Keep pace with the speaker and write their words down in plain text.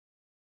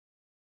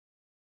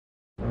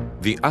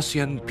The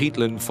ASEAN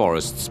Peatland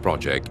Forests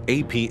Project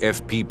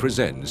APFP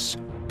presents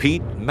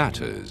Peat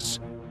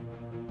Matters.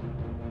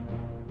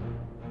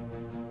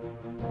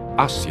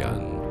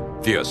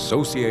 ASEAN, the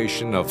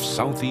Association of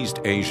Southeast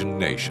Asian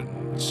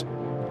Nations.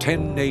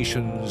 10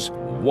 nations,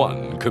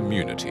 1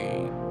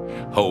 community.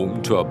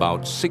 Home to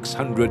about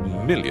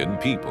 600 million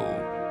people.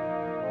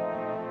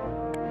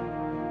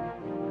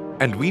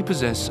 And we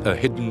possess a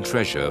hidden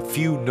treasure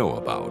few know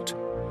about.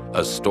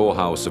 A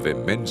storehouse of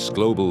immense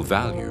global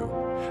value.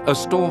 A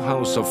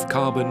storehouse of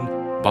carbon,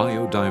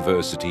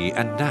 biodiversity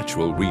and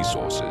natural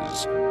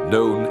resources,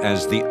 known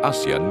as the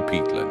ASEAN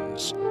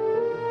Peatlands.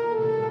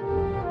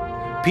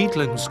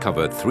 Peatlands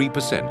cover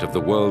 3% of the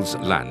world's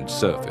land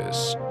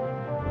surface.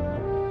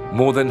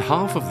 More than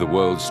half of the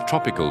world's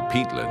tropical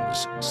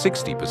peatlands,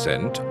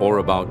 60% or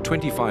about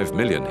 25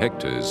 million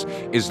hectares,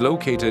 is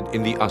located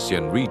in the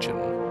ASEAN region.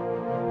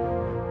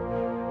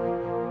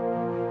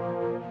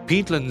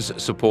 Peatlands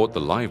support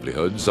the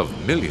livelihoods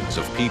of millions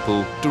of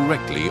people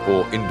directly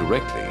or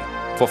indirectly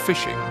for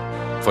fishing,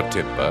 for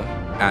timber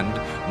and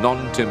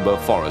non-timber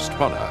forest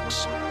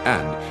products,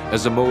 and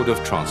as a mode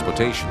of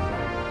transportation.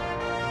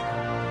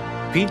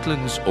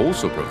 Peatlands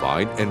also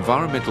provide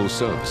environmental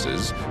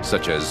services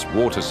such as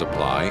water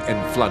supply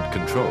and flood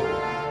control.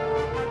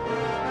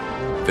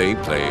 They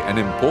play an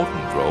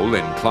important role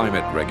in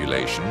climate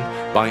regulation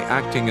by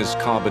acting as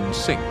carbon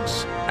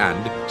sinks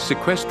and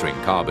sequestering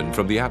carbon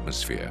from the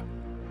atmosphere.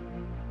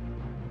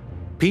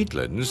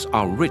 Peatlands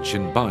are rich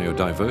in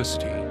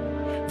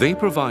biodiversity. They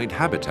provide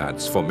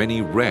habitats for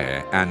many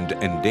rare and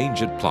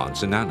endangered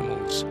plants and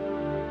animals.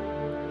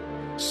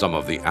 Some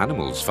of the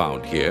animals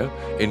found here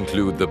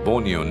include the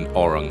Bornean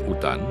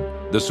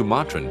orang-utan, the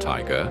Sumatran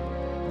tiger,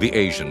 the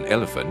Asian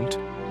elephant,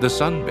 the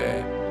sun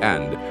bear,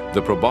 and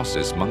the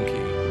proboscis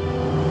monkey.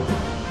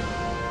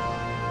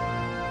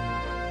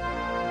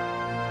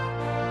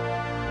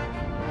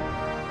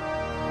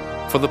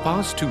 For the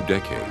past 2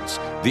 decades,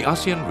 the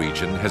ASEAN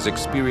region has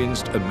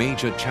experienced a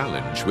major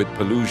challenge with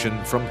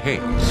pollution from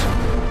haze.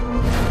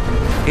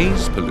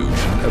 Haze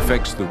pollution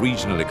affects the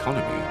regional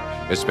economy,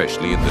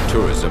 especially in the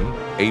tourism,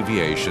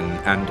 aviation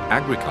and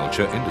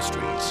agriculture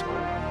industries.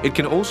 It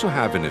can also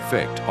have an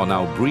effect on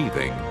our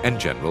breathing and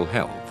general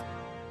health.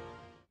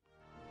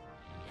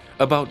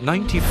 About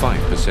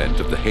 95%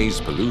 of the haze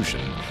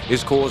pollution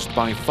is caused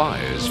by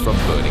fires from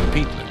burning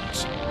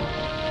peatlands.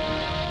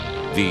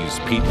 These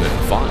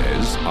peatland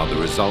fires are the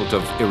result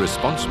of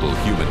irresponsible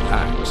human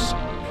acts,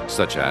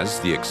 such as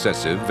the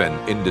excessive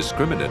and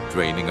indiscriminate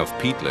draining of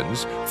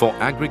peatlands for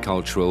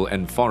agricultural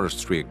and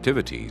forestry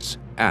activities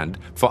and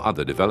for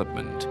other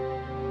development.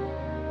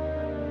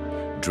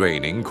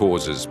 Draining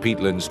causes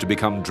peatlands to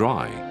become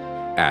dry,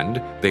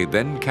 and they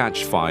then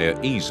catch fire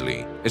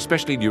easily,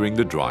 especially during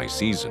the dry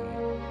season.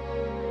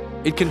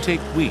 It can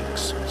take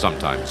weeks,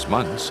 sometimes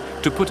months,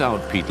 to put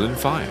out peatland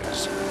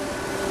fires.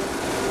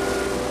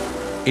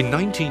 In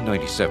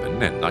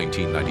 1997 and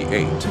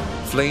 1998,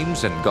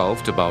 flames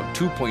engulfed about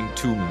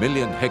 2.2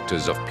 million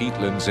hectares of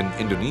peatlands in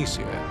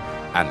Indonesia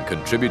and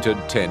contributed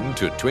 10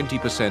 to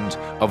 20%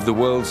 of the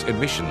world's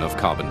emission of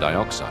carbon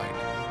dioxide.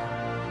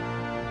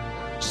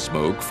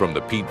 Smoke from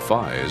the peat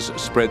fires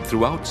spread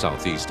throughout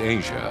Southeast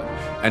Asia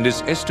and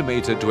is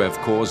estimated to have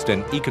caused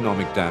an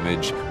economic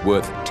damage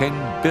worth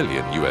 $10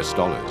 billion.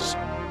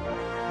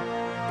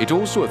 It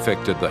also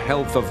affected the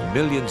health of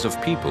millions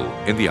of people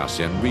in the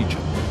ASEAN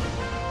region.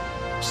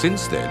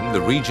 Since then,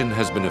 the region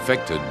has been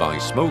affected by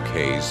smoke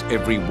haze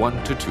every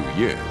 1 to 2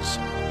 years.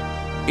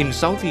 In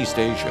Southeast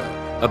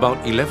Asia,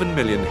 about 11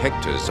 million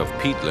hectares of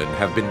peatland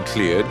have been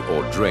cleared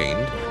or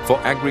drained for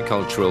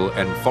agricultural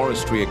and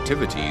forestry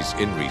activities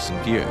in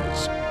recent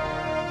years.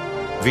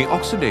 The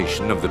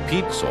oxidation of the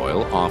peat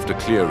soil after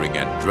clearing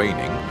and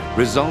draining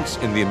results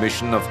in the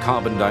emission of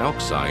carbon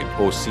dioxide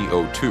or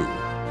CO2.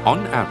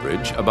 On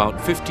average,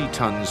 about 50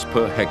 tons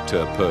per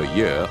hectare per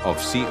year of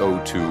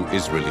CO2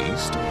 is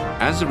released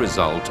as a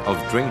result of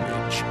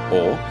drainage,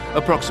 or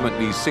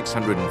approximately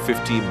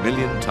 650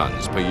 million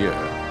tons per year.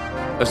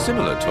 A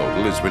similar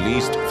total is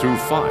released through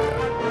fire.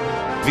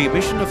 The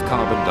emission of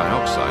carbon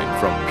dioxide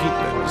from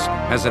peatlands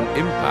has an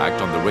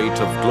impact on the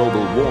rate of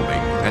global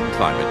warming and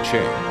climate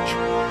change.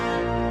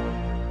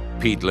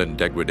 Peatland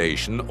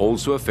degradation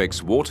also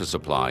affects water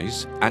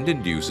supplies and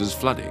induces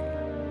flooding.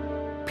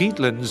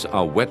 Peatlands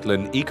are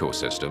wetland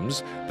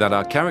ecosystems that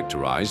are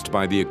characterized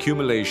by the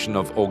accumulation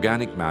of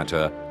organic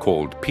matter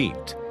called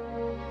peat.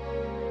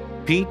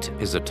 Peat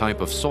is a type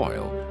of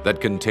soil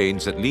that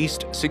contains at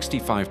least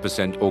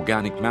 65%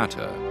 organic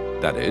matter,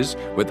 that is,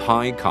 with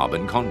high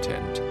carbon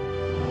content.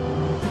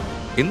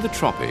 In the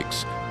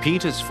tropics,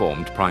 peat is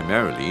formed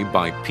primarily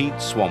by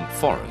peat swamp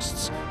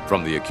forests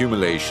from the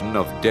accumulation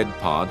of dead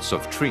parts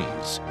of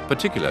trees,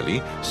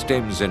 particularly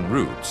stems and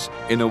roots,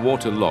 in a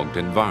waterlogged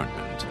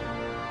environment.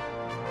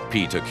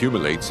 Peat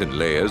accumulates in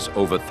layers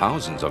over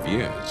thousands of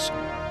years.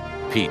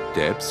 Peat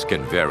depths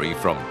can vary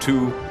from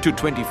 2 to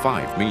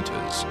 25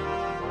 meters.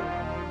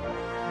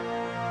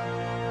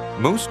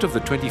 Most of the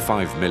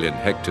 25 million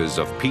hectares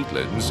of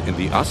peatlands in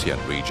the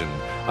ASEAN region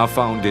are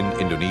found in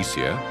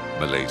Indonesia,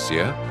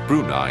 Malaysia,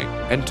 Brunei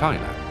and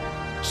Thailand.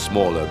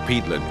 Smaller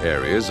peatland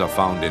areas are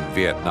found in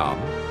Viet Nam,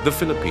 the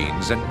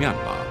Philippines and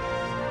Myanmar.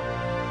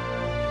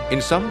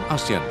 In some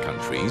ASEAN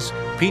countries,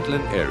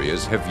 peatland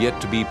areas have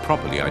yet to be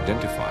properly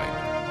identified.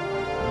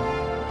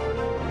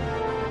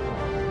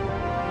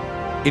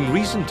 In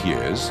recent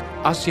years,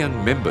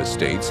 ASEAN member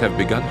states have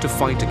begun to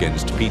fight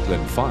against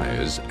peatland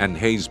fires and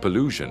haze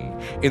pollution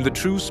in the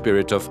true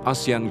spirit of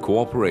ASEAN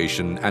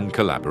cooperation and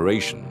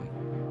collaboration.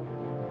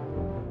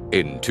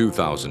 In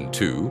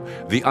 2002,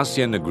 the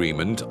ASEAN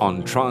Agreement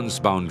on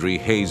Transboundary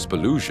Haze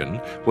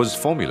Pollution was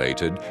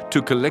formulated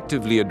to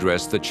collectively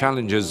address the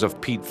challenges of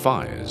peat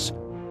fires.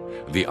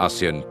 The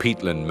ASEAN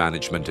Peatland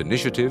Management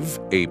Initiative,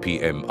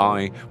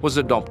 APMI, was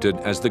adopted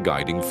as the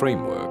guiding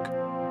framework.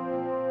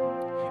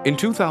 In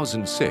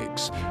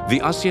 2006, the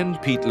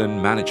ASEAN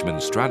Peatland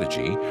Management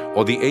Strategy,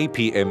 or the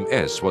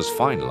APMS, was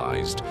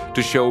finalized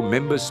to show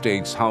member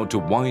states how to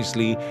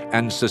wisely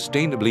and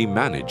sustainably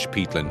manage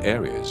peatland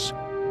areas.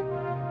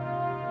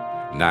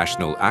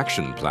 National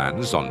action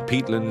plans on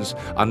peatlands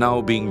are now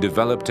being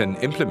developed and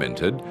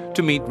implemented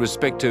to meet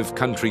respective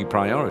country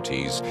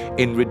priorities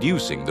in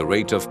reducing the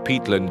rate of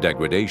peatland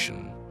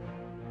degradation.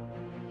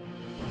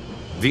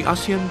 The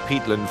ASEAN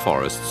Peatland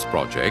Forests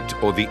Project,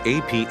 or the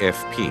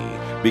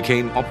APFP,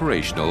 became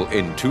operational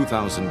in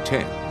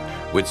 2010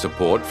 with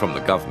support from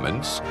the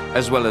governments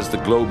as well as the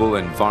Global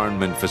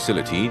Environment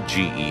Facility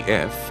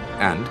 (GEF)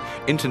 and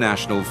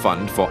International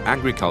Fund for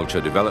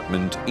Agriculture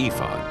Development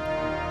 (IFAD).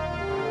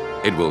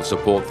 It will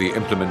support the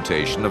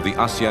implementation of the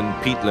ASEAN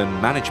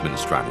Peatland Management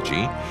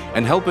Strategy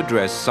and help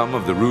address some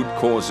of the root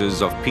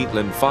causes of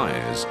peatland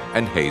fires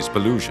and haze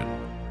pollution.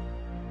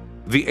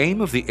 The aim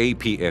of the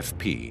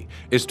APFP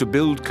is to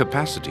build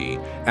capacity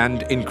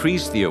and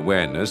increase the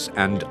awareness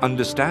and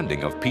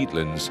understanding of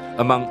peatlands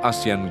among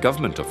ASEAN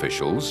government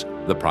officials,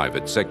 the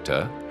private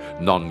sector,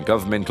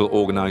 non-governmental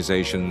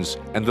organizations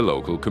and the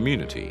local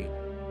community.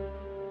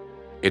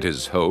 It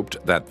is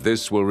hoped that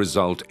this will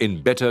result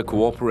in better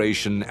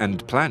cooperation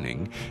and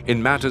planning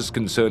in matters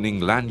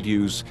concerning land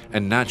use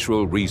and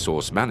natural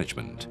resource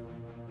management.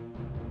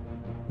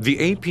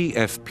 The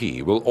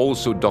APFP will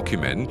also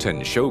document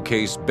and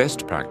showcase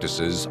best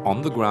practices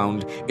on the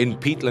ground in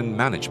peatland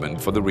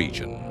management for the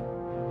region.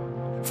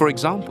 For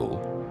example,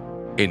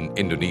 in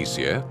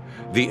Indonesia,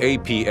 the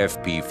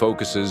APFP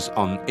focuses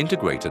on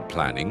integrated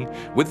planning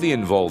with the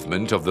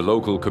involvement of the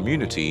local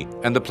community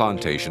and the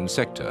plantation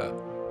sector.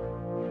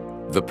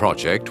 The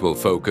project will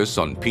focus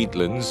on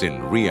peatlands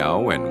in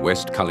Riau and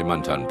West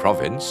Kalimantan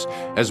province,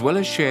 as well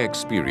as share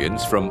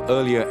experience from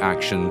earlier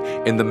action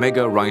in the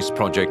Mega Rice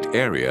Project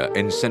area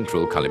in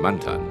central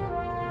Kalimantan.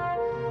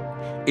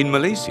 In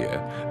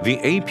Malaysia, the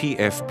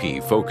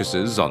APFP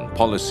focuses on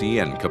policy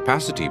and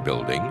capacity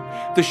building,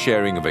 the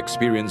sharing of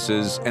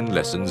experiences and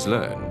lessons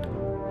learned.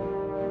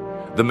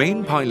 The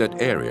main pilot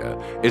area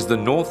is the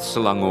North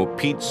Selangor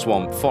Peat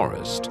Swamp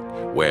Forest,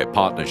 where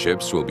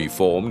partnerships will be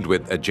formed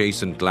with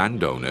adjacent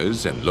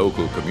landowners and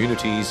local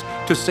communities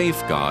to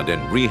safeguard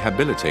and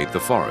rehabilitate the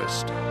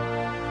forest.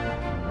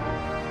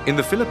 In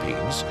the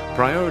Philippines,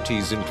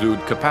 priorities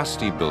include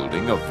capacity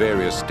building of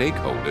various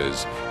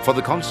stakeholders for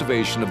the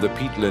conservation of the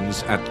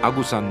peatlands at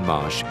Agusan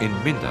Marsh in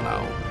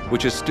Mindanao,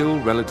 which is still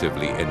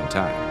relatively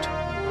intact.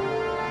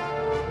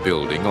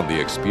 Building on the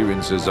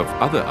experiences of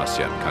other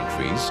ASEAN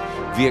countries,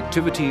 the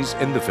activities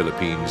in the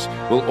Philippines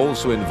will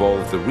also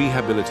involve the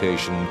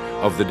rehabilitation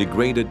of the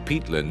degraded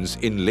peatlands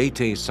in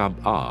Leyte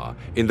Sab-A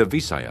in the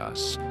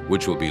Visayas,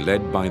 which will be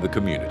led by the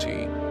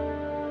community.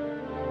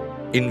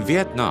 In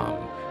Viet Nam,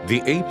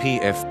 the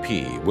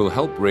APFP will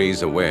help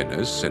raise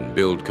awareness and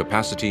build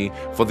capacity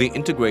for the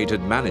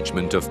integrated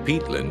management of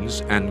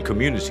peatlands and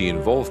community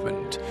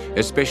involvement,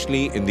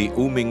 especially in the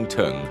U Minh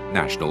Theng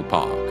National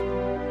Park.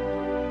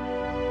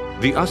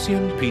 The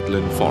ASEAN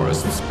Peatland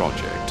Forests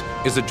Project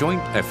is a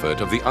joint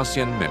effort of the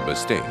ASEAN member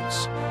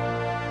states.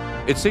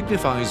 It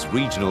signifies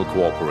regional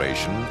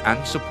cooperation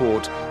and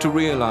support to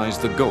realize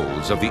the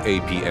goals of the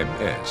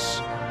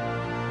APMS.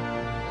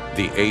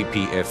 The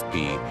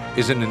APFP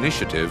is an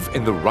initiative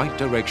in the right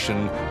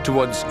direction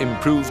towards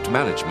improved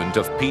management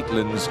of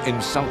peatlands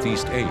in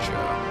Southeast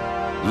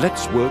Asia.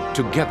 Let's work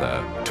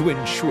together to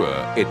ensure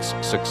its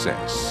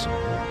success.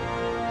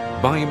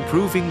 By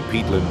improving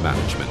peatland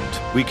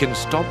management, we can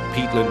stop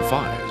peatland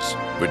fires,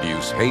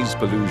 reduce haze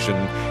pollution,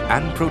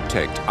 and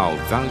protect our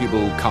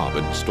valuable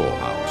carbon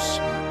storehouse.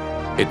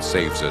 It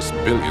saves us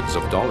billions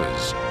of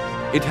dollars.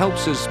 It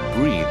helps us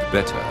breathe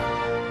better.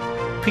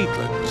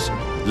 Peatlands,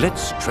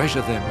 let's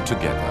treasure them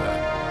together.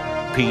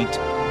 Peat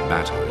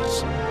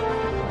matters.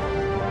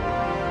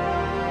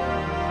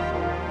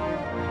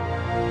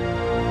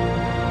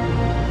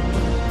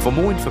 For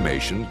more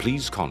information,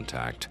 please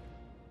contact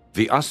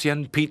the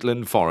ASEAN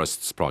Peatland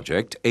Forests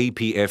Project,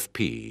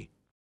 APFP,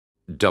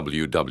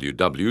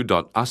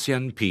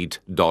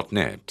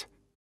 www.aseanpeat.net.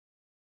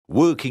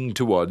 Working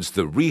towards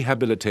the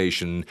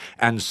rehabilitation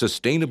and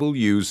sustainable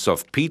use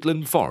of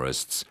peatland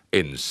forests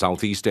in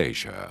Southeast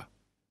Asia.